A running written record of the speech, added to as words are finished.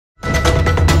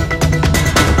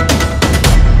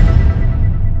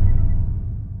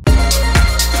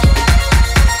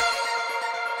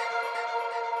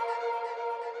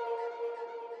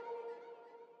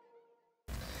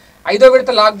ఐదో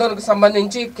విడత లాక్డౌన్ కు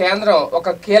సంబంధించి కేంద్రం ఒక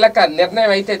కీలక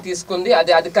నిర్ణయం అయితే తీసుకుంది.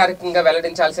 అది అధికారికంగా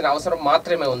వెల్లడించాల్సిన అవసరం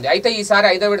మాత్రమే ఉంది. అయితే ఈసారి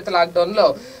ఐదో విడత లాక్డౌన్ లో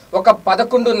ఒక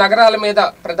 11 నగరాల మీద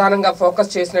ప్రధానంగా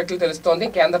ఫోకస్ చేసినట్లు తెలుస్తోంది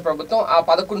కేంద్ర ప్రభుత్వం. ఆ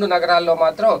 11 నగరాల్లో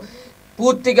మాత్రం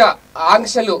పూర్తిగా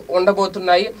ఆంక్షలు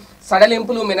ఉండబోతున్నాయి.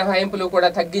 సడలింపులు మినహాయింపులు కూడా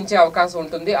తగ్గించే అవకాశం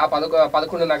ఉంటుంది ఆ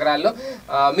 11 నగరాల్లో.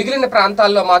 మిగిలిన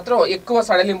ప్రాంతాల్లో మాత్రం ఎక్కువ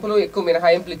సడలింపులు ఎక్కువ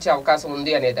మినహాయింపులు ఇచ్చే అవకాశం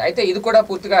ఉంది అనేది. అయితే ఇది కూడా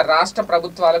పూర్తిగా రాష్ట్ర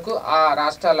ప్రభుత్వాలకు ఆ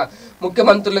రాష్ట్రాల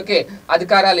ముఖ్యమంత్రులకే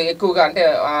అధికారాలు ఎక్కువగా, అంటే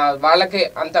వాళ్ళకే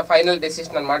అంత ఫైనల్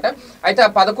డెసిషన్ అనమాట. అయితే ఆ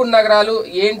 11 నగరాలు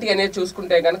ఏంటి అనేది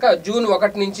చూసుకుంటే కనుక జూన్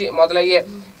 1 నుంచి మొదలయ్యే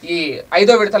ఈ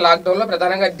ఐదో విడత లాక్డౌన్లో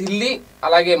ప్రధానంగా ఢిల్లీ,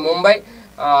 అలాగే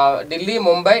ఢిల్లీ,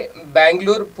 ముంబై,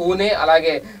 బెంగళూరు, పూణే,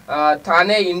 అలాగే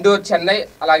థానే, ఇండోర్, చెన్నై,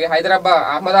 అలాగే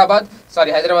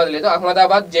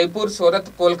అహ్మదాబాద్, జైపూర్, సూరత్,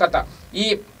 కోల్కతా ఈ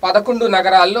 11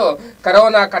 నగరాల్లో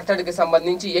కరోనా కట్టడికి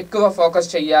సంబంధించి ఎక్కువ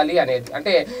ఫోకస్ చేయాలి అనేది.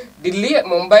 అంటే ఢిల్లీ,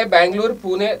 ముంబై, బెంగళూరు,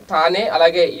 పూణే, థానే,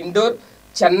 అలాగే ఇండోర్,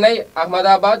 చెన్నై,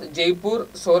 అహ్మదాబాద్, జైపూర్,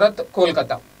 సూరత్,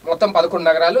 కోల్కతా మొత్తం 11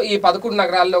 నగరాలు. ఈ 11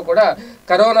 నగరాల్లో కూడా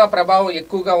కరోనా ప్రభావం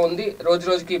ఎక్కువగా ఉంది. రోజు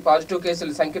రోజుకి పాజిటివ్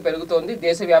కేసుల సంఖ్య పెరుగుతోంది.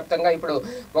 దేశవ్యాప్తంగా ఇప్పుడు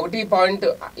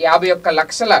 1.51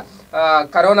 లక్షల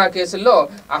కరోనా కేసుల్లో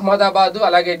అహ్మదాబాద్,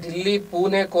 అలాగే ఢిల్లీ,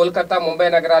 పూణే, కోల్కతా, ముంబై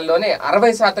నగరాల్లోనే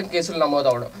 60% కేసులు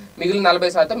నమోదవడం, మిగిలిన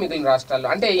 40% మిగిలిన రాష్ట్రాల్లో.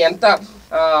 అంటే ఎంత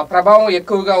ప్రభావం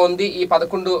ఎక్కువగా ఉంది ఈ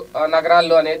 11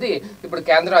 నగరాల్లో అనేది ఇప్పుడు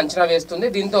కేంద్రం అంచనా వేస్తుంది.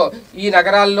 దీంతో ఈ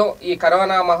నగరాల్లో ఈ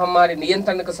కరోనా మహమ్మారి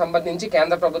నియంత్రణకు సంబంధించి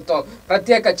కేంద్ర ప్రభుత్వం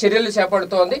ప్రత్యేక చర్యలు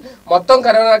చేపడుతోంది. మొత్తం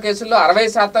కరోనా కేసుల్లో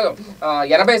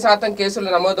 80% కేసులు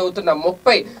నమోదవుతున్న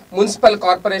 30 మున్సిపల్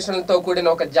కార్పొరేషన్లతో కూడిన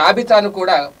ఒక జాబితాను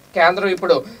కూడా కేంద్రం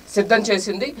ఇప్పుడు సిద్ధం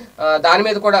చేసింది. దాని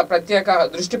మీద కూడా ప్రత్యేక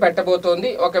దృష్టి పెట్టబోతోంది.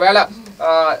 ఒకవేళ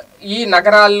ఈ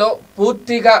నగరాల్లో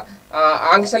పూర్తిగా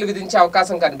ఆంక్షలు విధించే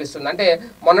అవకాశం కనిపిస్తుంది. అంటే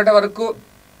మొన్నటి వరకు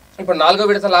ఇప్పుడు 4వ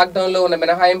విడత లాక్డౌన్లో ఉన్న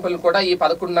మినహాయింపులు కూడా ఈ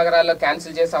 11 నగరాల్లో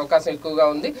క్యాన్సిల్ చేసే అవకాశం ఎక్కువగా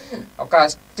ఉంది. ఒక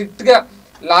స్ట్రిక్ట్గా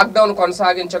లాక్డౌన్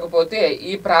కొనసాగించకపోతే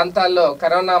ఈ ప్రాంతాల్లో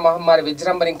కరోనా మహమ్మారి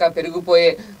విజృంభణ ఇంకా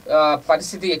పెరిగిపోయే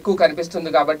పరిస్థితి ఎక్కువ కనిపిస్తుంది.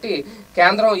 కాబట్టి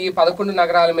కేంద్రం ఈ 11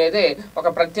 నగరాల మీదే ఒక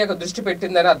ప్రత్యేక దృష్టి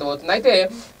పెట్టిందని అర్థమవుతుంది. అయితే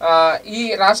ఈ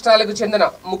రాష్ట్రాలకు చెందిన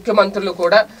ముఖ్యమంత్రులు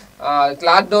కూడా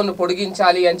లాక్డౌన్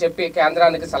పొడిగించాలి అని చెప్పి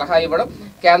కేంద్రానికి సలహా ఇవ్వడం,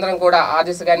 కేంద్రం కూడా ఆ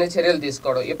దిశగానే చర్యలు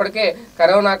తీసుకోవడం. ఇప్పటికే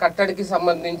కరోనా కట్టడికి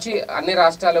సంబంధించి అన్ని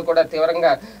రాష్ట్రాలు కూడా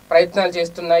తీవ్రంగా ప్రయత్నాలు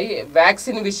చేస్తున్నాయి.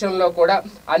 వ్యాక్సిన్ విషయంలో కూడా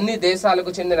అన్ని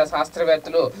దేశాలకు చెందిన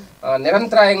శాస్త్రవేత్తలు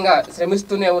నిరంతరాయంగా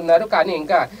శ్రమిస్తూనే ఉన్నారు. కానీ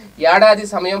ఇంకా ఏడాది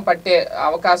సమయం పట్టే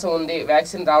అవకాశం ఉంది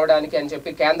వ్యాక్సిన్ రావడానికి అని చెప్పి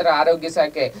కేంద్ర ఆరోగ్య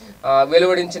శాఖ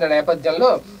వెలువడించిన నేపథ్యంలో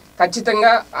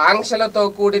ఖచ్చితంగా ఆంక్షలతో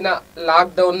కూడిన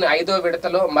లాక్డౌన్ ఐదో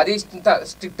విడతలో మరీ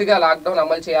స్ట్రిక్ట్గా లాక్డౌన్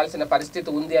అమలు చేయాల్సిన పరిస్థితి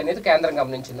ఉంది అనేది కేంద్రం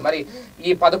గమనించింది. మరి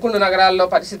ఈ 11 నగరాల్లో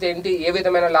పరిస్థితి ఏంటి, ఏ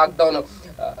విధమైన లాక్డౌన్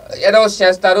అనౌన్స్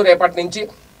చేస్తారు రేపటి నుంచి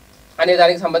అనే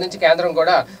దానికి సంబంధించి కేంద్రం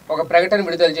కూడా ఒక ప్రకటన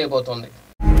విడుదల చేయబోతోంది.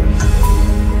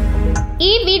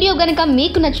 ఈ వీడియో గనుక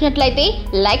మీకు నచ్చినట్లయితే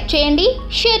లైక్ చేయండి,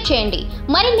 షేర్ చేయండి.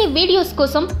 మరిన్ని వీడియోస్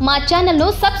కోసం మా ఛానల్ను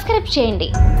సబ్స్క్రైబ్ చేయండి.